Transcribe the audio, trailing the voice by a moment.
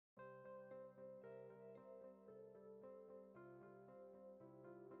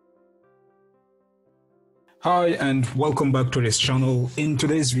Hi and welcome back to this channel. In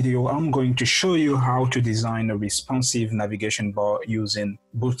today's video, I'm going to show you how to design a responsive navigation bar using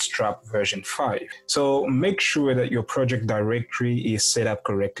Bootstrap version 5. So make sure that your project directory is set up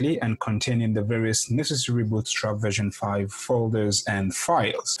correctly and containing the various necessary Bootstrap version 5 folders and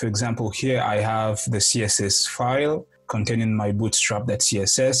files. For example, here I have the CSS file containing my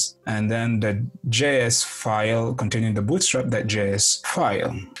bootstrap.css and then the JS file containing the bootstrap.js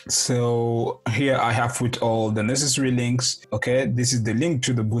file. So here I have put all the necessary links. Okay, this is the link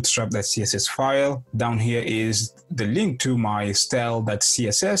to the bootstrap.css file. Down here is the link to my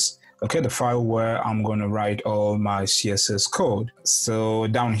style.css. Okay, the file where I'm going to write all my CSS code. So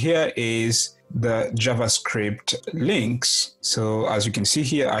down here is the JavaScript links. So as you can see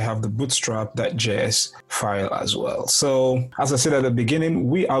here, I have the bootstrap.js file as well. So as I said at the beginning,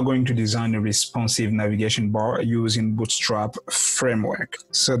 we are going to design a responsive navigation bar using Bootstrap framework.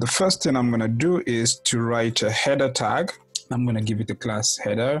 So the first thing I'm going to do is to write a header tag. I'm going to give it a class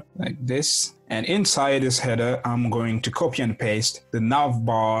header like this. And inside this header, I'm going to copy and paste the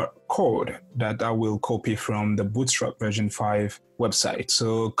navbar code that I will copy from the Bootstrap version 5 website.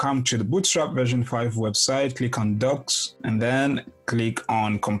 So come to the Bootstrap version 5 website, click on docs, and then click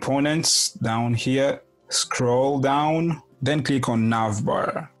on components down here, scroll down, then click on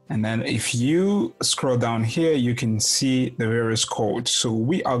navbar. And then if you scroll down here, you can see the various codes. So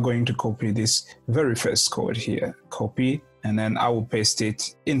we are going to copy this very first code here, copy, and then I will paste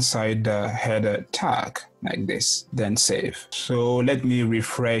it inside the header tag like this, then save. So let me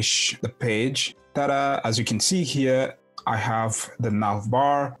refresh the page. Ta-da! As you can see here, I have the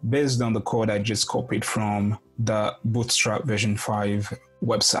navbar based on the code I just copied from the Bootstrap version 5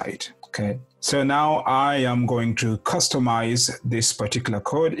 website. Okay, so now I am going to customize this particular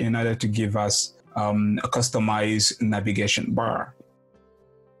code in order to give us a customized navigation bar.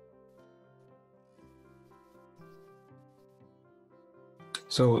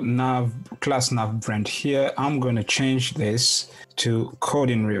 So class nav brand here, I'm going to change this to code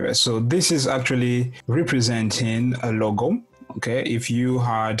in reverse. So this is actually representing a logo. Okay, if you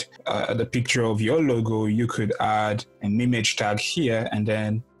had the picture of your logo, you could add an image tag here and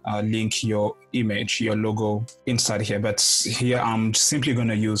then link your image, your logo inside here. But here I'm simply going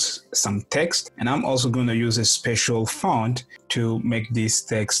to use some text, and I'm also going to use a special font to make this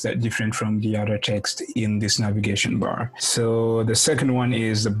text different from the other text in this navigation bar. So the second one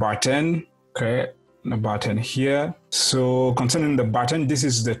is the button. Okay, the button here. So concerning the button, this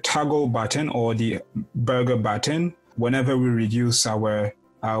is the toggle button or the burger button. Whenever we reduce our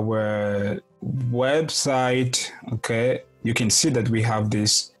website, okay, you can see that we have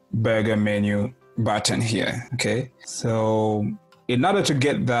this burger menu button here. Okay, so in order to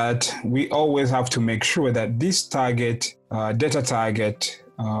get that, we always have to make sure that this target data target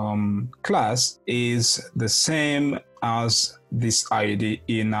class is the same as this ID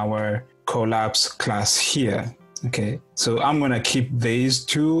in our collapse class here. Okay, so I'm gonna keep these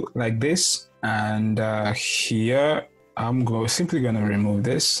two like this, and here I'm simply gonna remove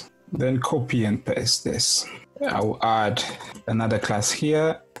this, then copy and paste this. I'll add another class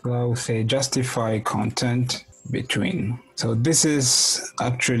here. I'll say justify content between. So this is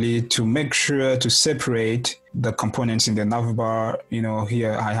actually to make sure to separate the components in the navbar. You know,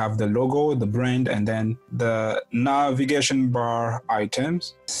 here I have the logo, the brand, and then the navigation bar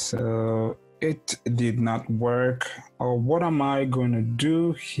items. So it did not work. Or what am I going to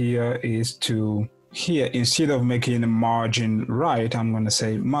do here is to here, instead of making a margin right, I'm going to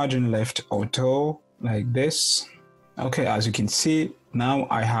say margin left auto like this. Okay, as you can see, now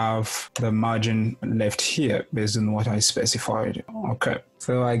I have the margin left here based on what I specified. Okay,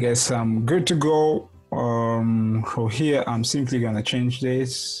 so I guess I'm good to go. So here I'm simply going to change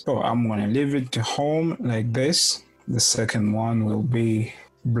this. So I'm going to leave it to home like this. The second one will be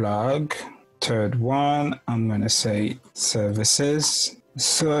blog. Third one, I'm going to say services.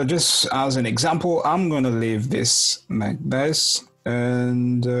 So just as an example, I'm going to leave this like this,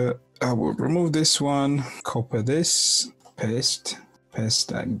 and I will remove this one, copy this, paste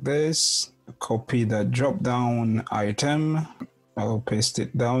like this, copy the drop down item, I'll paste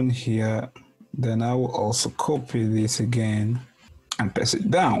it down here, then I will also copy this again and paste it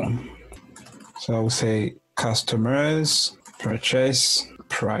down. So I'll say customers, purchase,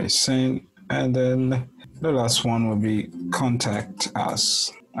 pricing, and then the last one will be contact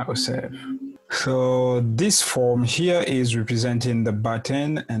us. I will save. So this form here is representing the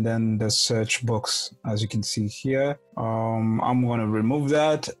button and then the search box, as you can see here. I'm going to remove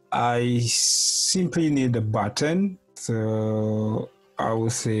that. I simply need a button. So I will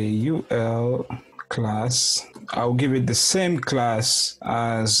say UL class I'll give it the same class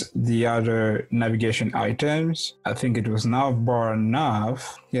as the other navigation items. I think it was navbar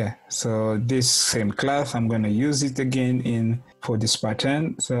nav. Yeah, so this same class, I'm going to use it again for this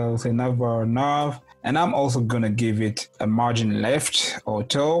pattern. So I'll say navbar nav, and I'm also going to give it a margin left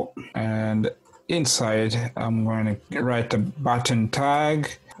auto, and inside I'm going to write a button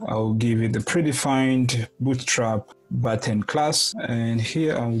tag. I'll give it the predefined Bootstrap button class, and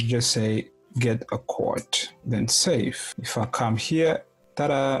here I'll just say get a quote, then save. If I come here,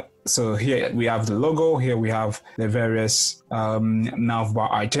 ta-da! So here we have the logo, here we have the various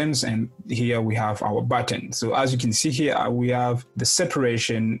navbar items, and here we have our button. So as you can see here, we have the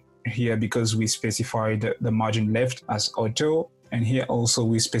separation here because we specified the margin left as auto, and here also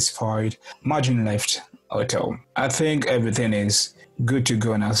we specified margin left auto. I think everything is good to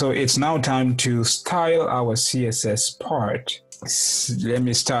go now. So it's now time to style our CSS part. Let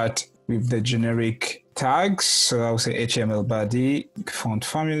me start with the generic tags. So I would say HTML body, font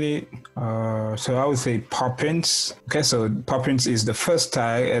family. So I would say Poppins. Okay, so Poppins is the first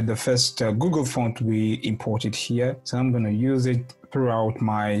tag, the first Google font we imported here. So I'm going to use it throughout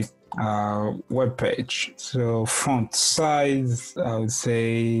my web page. So font size, I would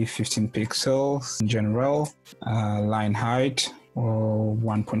say 15 pixels in general. Line height, or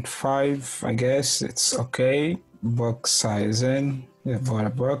 1.5, I guess it's okay. Box sizing, yeah, border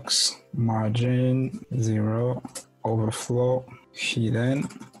box, margin 0, overflow hidden,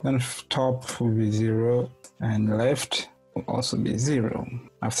 then top will be 0, and left will also be 0.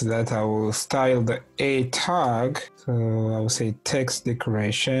 After that, I will style the A tag. So I will say text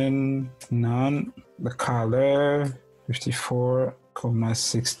decoration, none. The color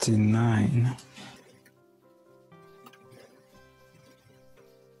 54,69.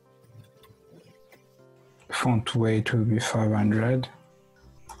 Font weight will be 500.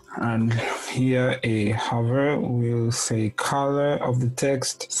 And here a hover will say color of the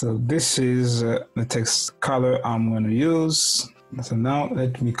text. So this is the text color I'm going to use. So now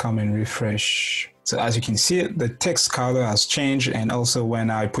let me come and refresh. So as you can see, the text color has changed, and also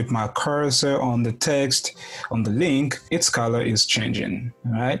when I put my cursor on the text, on the link, its color is changing.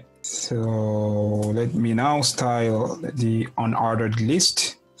 All right. So let me now style the unordered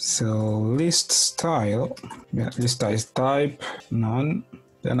list. So list style, yeah, list size type, none.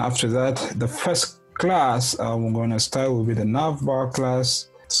 Then after that, the first class I'm going to style will be the navbar class.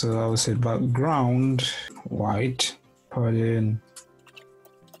 So I will say background white, pardon.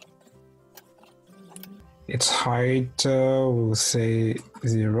 Its height we'll say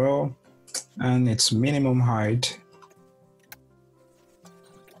 0, and its minimum height.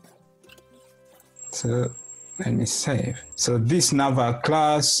 So let me save. So this navbar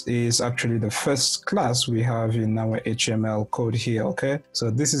class is actually the first class we have in our HTML code here, okay? So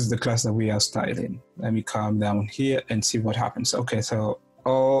this is the class that we are styling. Let me come down here and see what happens. Okay, so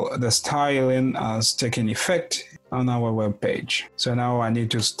all the styling has taken effect on our web page. So now I need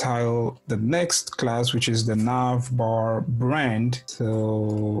to style the next class, which is the navbar brand.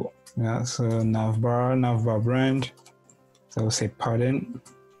 So yeah, so navbar brand. So I'll say pardon,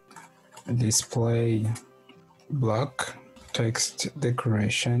 display block, text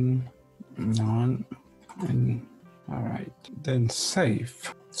decoration, none, and all right, then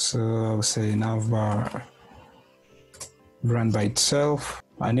save. So I'll say navbar brand by itself.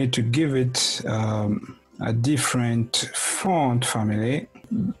 I need to give it a different font family.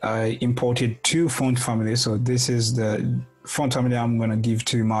 I imported 2 font families, so this is the font family I'm going to give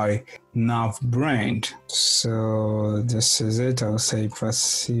to my nav brand. So this is it. I'll say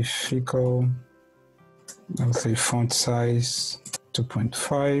Pacifico. I'll say font size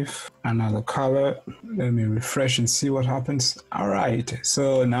 2.5, another color. Let me refresh and see what happens. All right,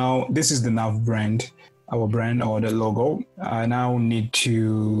 so now this is the nav brand, our brand or the logo. I now need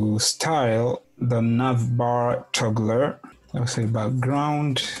to style the navbar toggler. I'll say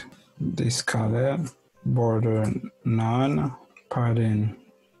background, this color, border none, padding,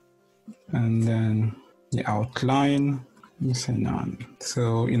 and then the outline, you say none.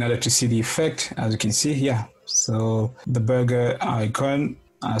 So in order to see the effect, as you can see here, so the burger icon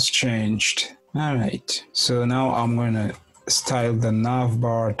has changed. All right, so now I'm going to style the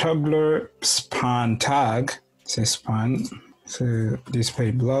navbar toggler span tag. Say span, so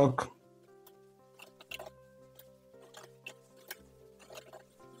display block,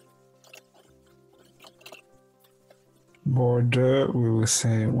 border we will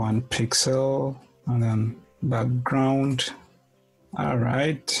say 1 pixel, and then background. All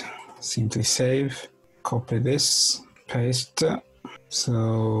right, simply save, copy this, paste.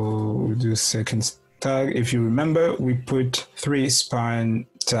 So we'll do second tag. If you remember, we put 3 span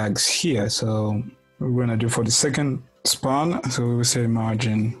tags here, so we're going to do for the second span. So we will say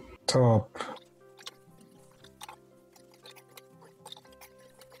margin top,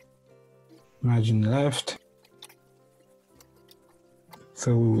 margin left.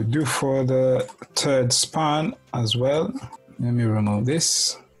 So we will do for the third span as well. Let me remove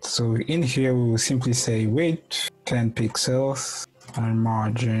this. So in here we will simply say width 10 pixels and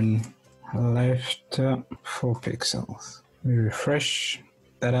margin left 4 pixels. We refresh.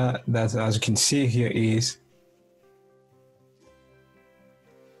 That as you can see here is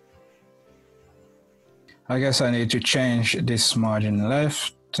I guess I need to change this margin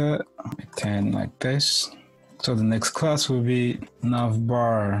left 10 like this. So the next class will be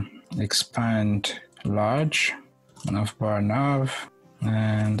navbar expand large, navbar nav,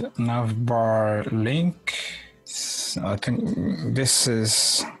 and navbar link. So I think this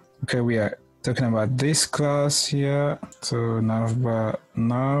is okay. We are talking about this class here. So navbar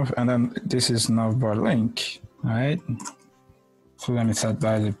nav, and then this is navbar link. All right. So let me start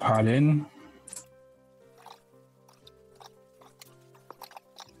by the padding.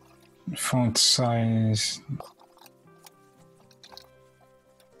 Font size.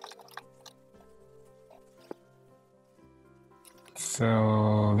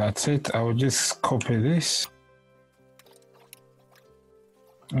 So that's it. I will just copy this.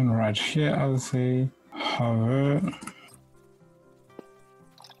 And right here I'll say hover.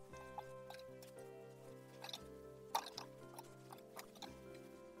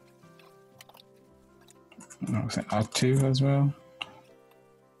 I'll say active as well.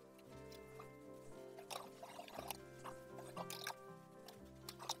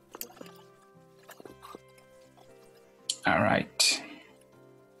 All right.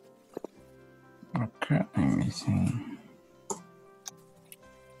 Okay, let me see.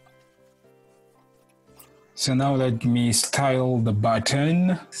 So now let me style the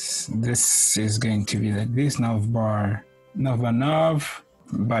button. This is going to be like this: navbar nav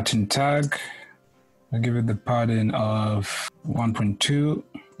button tag. I'll give it the padding of 1.2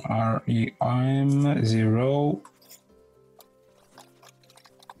 rem 0.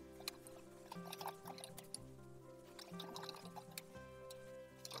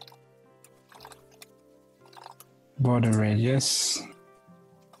 Border radius.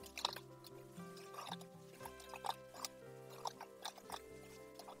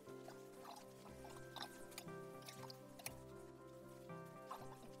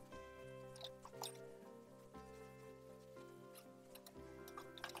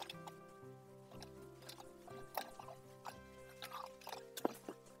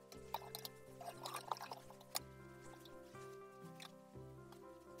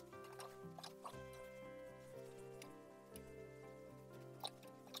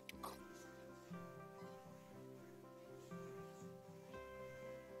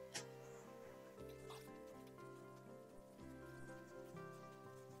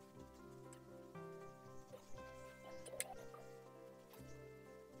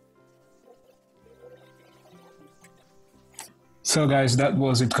 So guys, that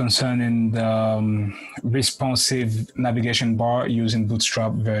was it concerning the responsive navigation bar using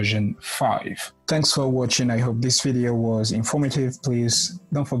Bootstrap version 5. Thanks for watching. I hope this video was informative. Please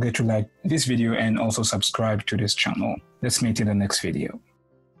don't forget to like this video and also subscribe to this channel. Let's meet in the next video.